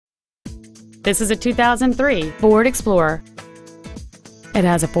This is a 2003 Ford Explorer. It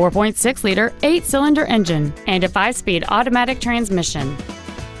has a 4.6-liter 8-cylinder engine and a 5-speed automatic transmission.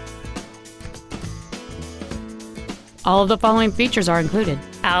 All of the following features are included: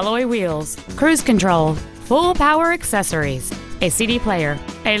 alloy wheels, cruise control, full power accessories, a CD player,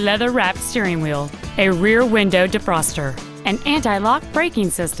 a leather-wrapped steering wheel, a rear window defroster, an anti-lock braking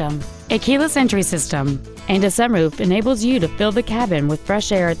system, a keyless entry system, and a sunroof enables you to fill the cabin with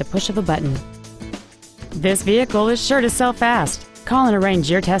fresh air at the push of a button. This vehicle is sure to sell fast. Call and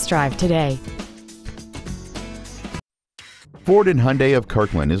arrange your test drive today. Ford and Hyundai of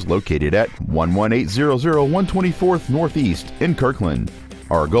Kirkland is located at 11800 124th Northeast in Kirkland.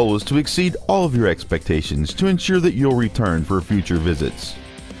 Our goal is to exceed all of your expectations to ensure that you'll return for future visits.